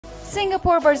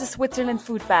Singapore versus Switzerland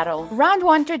food battle. Round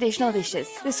 1, traditional dishes.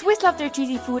 The Swiss love their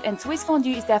cheesy food and Swiss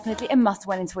fondue is definitely a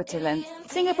must-win in Switzerland.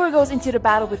 Singapore goes into the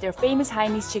battle with their famous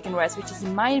Hainanese chicken breast, which is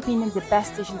in my opinion the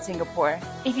best dish in Singapore.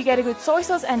 If you get a good soy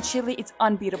sauce and chili, it's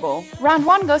unbeatable. Round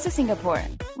 1 goes to Singapore.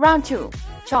 Round 2.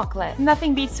 Chocolate.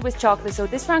 Nothing beats Swiss chocolate, so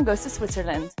this round goes to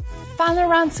Switzerland. Final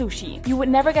round, sushi. You would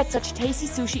never get such tasty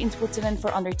sushi in Switzerland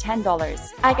for under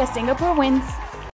 $10. I guess Singapore wins.